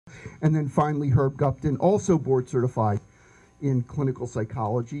And then finally, Herb Guptin, also board certified in clinical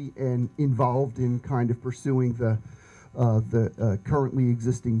psychology and involved in kind of pursuing the currently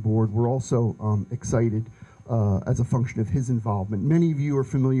existing board. We're also excited as a function of his involvement. Many of you are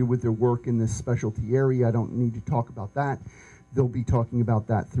familiar with their work in this specialty area. I don't need to talk about that. They'll be talking about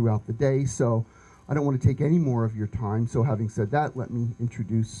that throughout the day, so I don't want to take any more of your time. So having said that, let me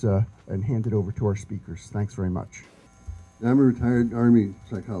introduce and hand it over to our speakers. Thanks very much. I'm a retired Army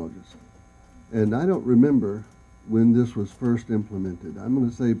psychologist, and I don't remember when this was first implemented. I'm going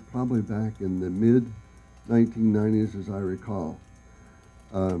to say probably back in the mid-1990s, as I recall.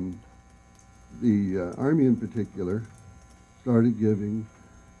 The Army in particular started giving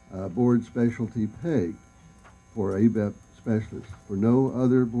board specialty pay for ABEP specialists for no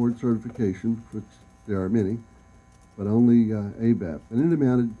other board certification, which there are many, but only ABEP. And it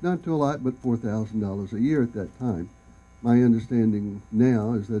amounted not to a lot, but $4,000 a year at that time. My understanding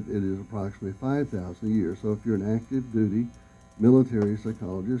now is that it is approximately $5,000 a year. So if you're an active duty military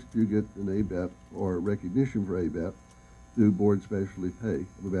psychologist, you get an ABEP or recognition for ABEP through board specialty pay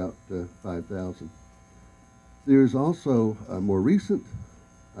of about $5,000. There's also more recent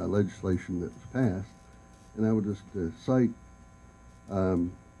legislation that was passed, and I would just cite,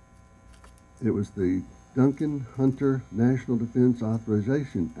 it was the Duncan Hunter National Defense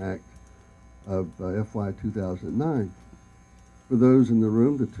Authorization Act of FY 2009. For those in the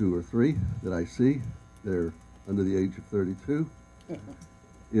room, the 2 or 3 that I see, they're under the age of 32.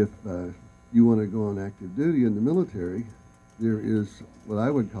 If you want to go on active duty in the military, there is what I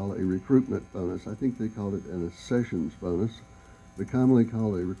would call a recruitment bonus. I think they called it an accessions bonus, but commonly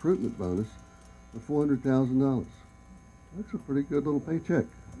called a recruitment bonus of $400,000. That's a pretty good little paycheck,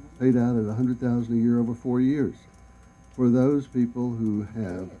 paid out at $100,000 a year over 4 years for those people who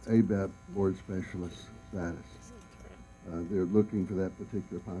have ABEP board specialist status. They're looking for that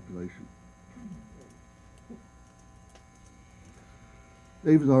particular population.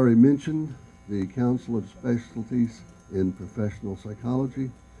 David's already mentioned the Council of Specialties in Professional Psychology,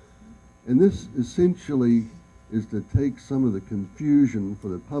 and this essentially is to take some of the confusion for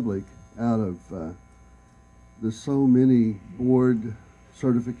the public out of the so many board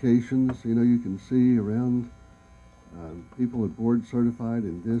certifications. You know, you can see around people are board certified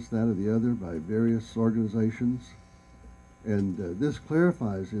in this, that, or the other by various organizations. And this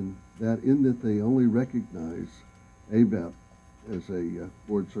clarifies in that they only recognize ABEP as a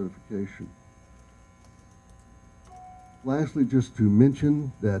board certification. Lastly, just to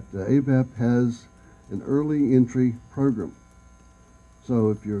mention that ABEP has an early entry program.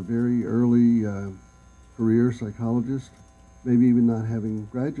 So if you're a very early career psychologist, maybe even not having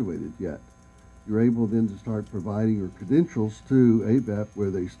graduated yet, you're able then to start providing your credentials to ABEP,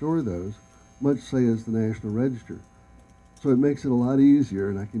 where they store those, much say as the National Register. So it makes it a lot easier,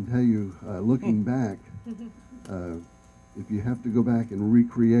 and I can tell you, looking back, if you have to go back and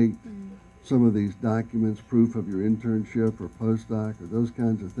recreate some of these documents, proof of your internship or postdoc or those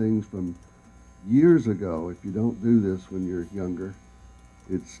kinds of things from years ago, if you don't do this when you're younger,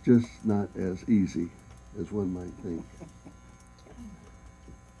 it's just not as easy as one might think.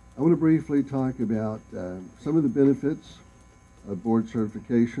 I want to briefly talk about some of the benefits of board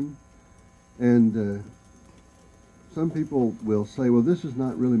certification. And some people will say, well, this is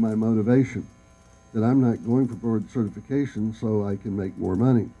not really my motivation, that I'm not going for board certification so I can make more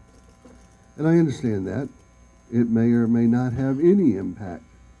money. And I understand that. It may or may not have any impact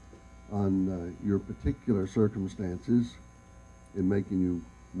on your particular circumstances in making you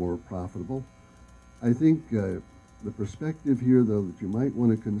more profitable. I think the perspective here, though, that you might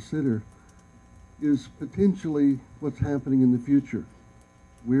want to consider is potentially what's happening in the future.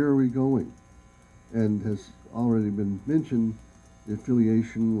 Where are we going? And has already been mentioned, the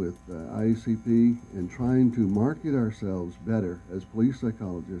affiliation with IACP and trying to market ourselves better as police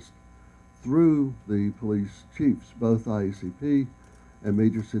psychologists through the police chiefs, both IACP and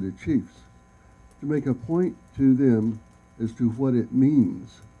major city chiefs, to make a point to them as to what it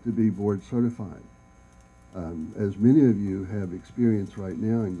means to be board certified. As many of you have experience right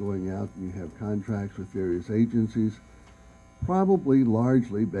now in going out and you have contracts with various agencies, probably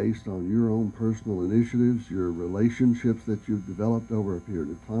largely based on your own personal initiatives, your relationships that you've developed over a period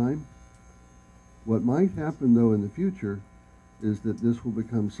of time. What might happen, though, in the future is that this will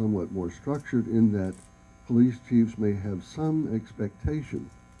become somewhat more structured in that police chiefs may have some expectation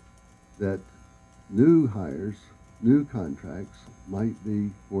that new hires, new contracts might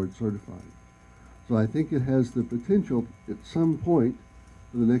be board certified. So I think it has the potential at some point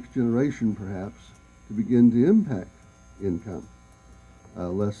for the next generation perhaps to begin to impact income,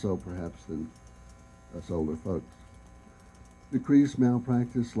 less so perhaps than us older folks. decrease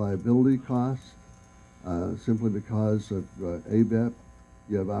malpractice liability costs simply because of ABEP.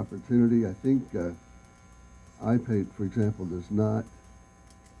 You have opportunity. I think IPATE, for example, does not,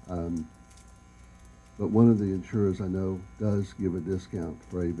 but one of the insurers I know does give a discount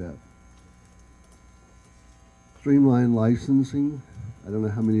for ABEP. Streamline licensing. I don't know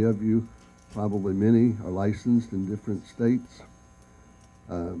how many of you, probably many, are licensed in different states.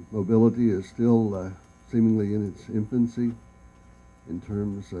 Mobility is still seemingly in its infancy in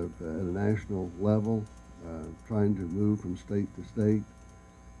terms of at a national level, trying to move from state to state.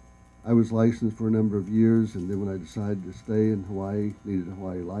 I was licensed for a number of years, and then when I decided to stay in Hawaii, needed a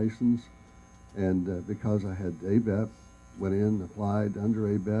Hawaii license, and because I had ABEP, went in, applied under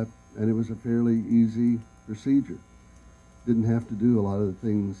ABEP, and it was a fairly easy procedure. Didn't have to do a lot of the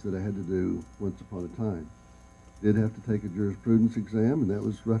things that I had to do once upon a time. Did have to take a jurisprudence exam, and that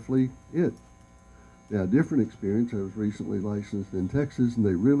was roughly it. Now, a different experience, I was recently licensed in Texas, and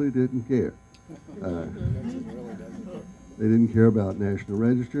they really didn't care. They didn't care about National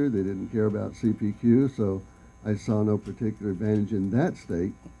Register, they didn't care about CPQ, so I saw no particular advantage in that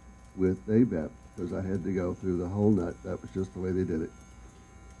state with ABEP, because I had to go through the whole nut. That was just the way they did it.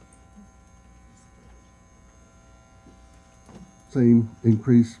 Same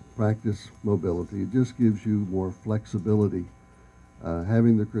increased practice mobility. It just gives you more flexibility.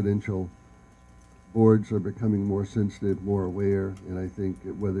 Having the credential, boards are becoming more sensitive, more aware, and I think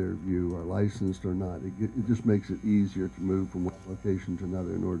whether you are licensed or not, it just makes it easier to move from one location to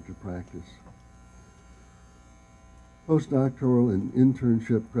another in order to practice. Postdoctoral and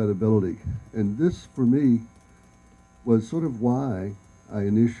internship credibility. And this, for me, was sort of why I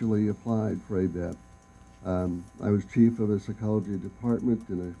initially applied for ABEP. I was chief of a psychology department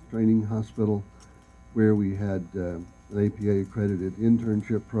in a training hospital where we had an APA accredited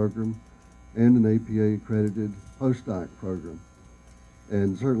internship program and an APA accredited postdoc program.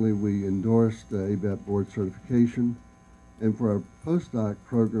 And certainly we endorsed ABEP board certification. And for our postdoc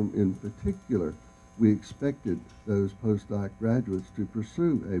program in particular, we expected those postdoc graduates to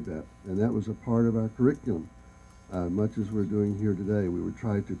pursue ABEP, and that was a part of our curriculum. Much as we're doing here today, we would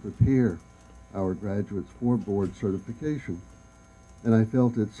try to prepare our graduates for board certification. And I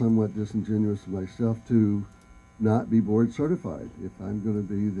felt it somewhat disingenuous of myself to not be board certified. If I'm going to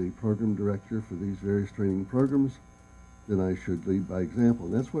be the program director for these various training programs, then I should lead by example.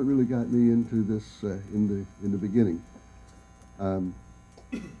 And that's what really got me into this in the beginning.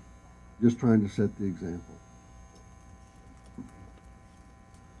 Just trying to set the example.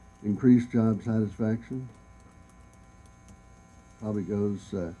 Increased job satisfaction probably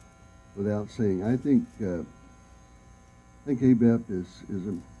goes without saying. I think ABEP is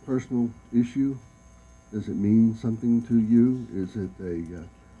a personal issue. Does it mean something to you? Is it a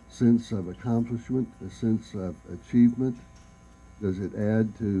sense of accomplishment, a sense of achievement? Does it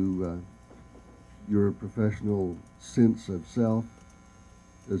add to your professional sense of self?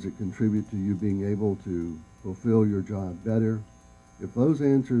 Does it contribute to you being able to fulfill your job better? If those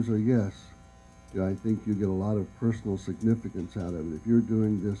answers are yes, I think you get a lot of personal significance out of it. If you're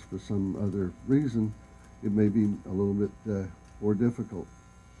doing this for some other reason, it may be a little bit more difficult.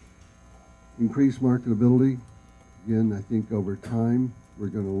 Increased marketability. Again, I think over time, we're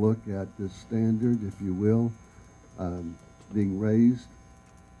going to look at this standard, if you will, being raised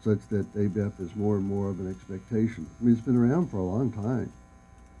such that ABEP is more and more of an expectation. I mean, it's been around for a long time.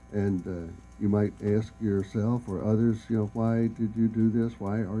 And you might ask yourself or others, why did you do this?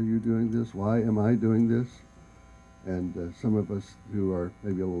 Why are you doing this? Why am I doing this? And some of us who are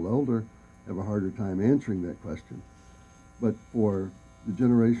maybe a little older have a harder time answering that question. But for the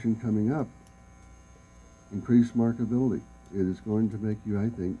generation coming up, increased marketability. It is going to make you, I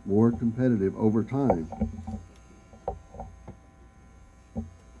think, more competitive over time.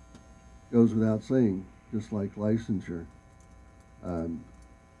 Goes without saying, just like licensure.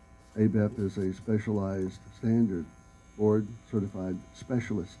 ABEP is a specialized standard, board certified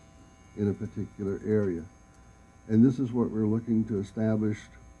specialist in a particular area. And this is what we're looking to establish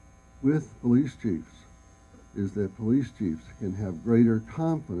with police chiefs, is that police chiefs can have greater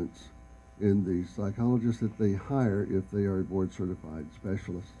confidence in the psychologists that they hire if they are board certified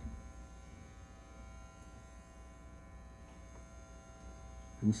specialists.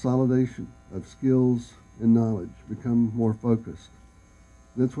 Consolidation of skills and knowledge, become more focused.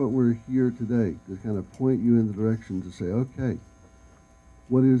 That's what we're here today, to kind of point you in the direction to say, okay,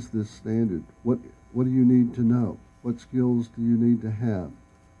 what is this standard? What do you need to know? What skills do you need to have?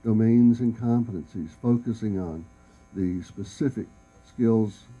 Domains and competencies, focusing on the specific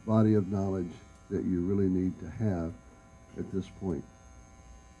skills, body of knowledge that you really need to have at this point.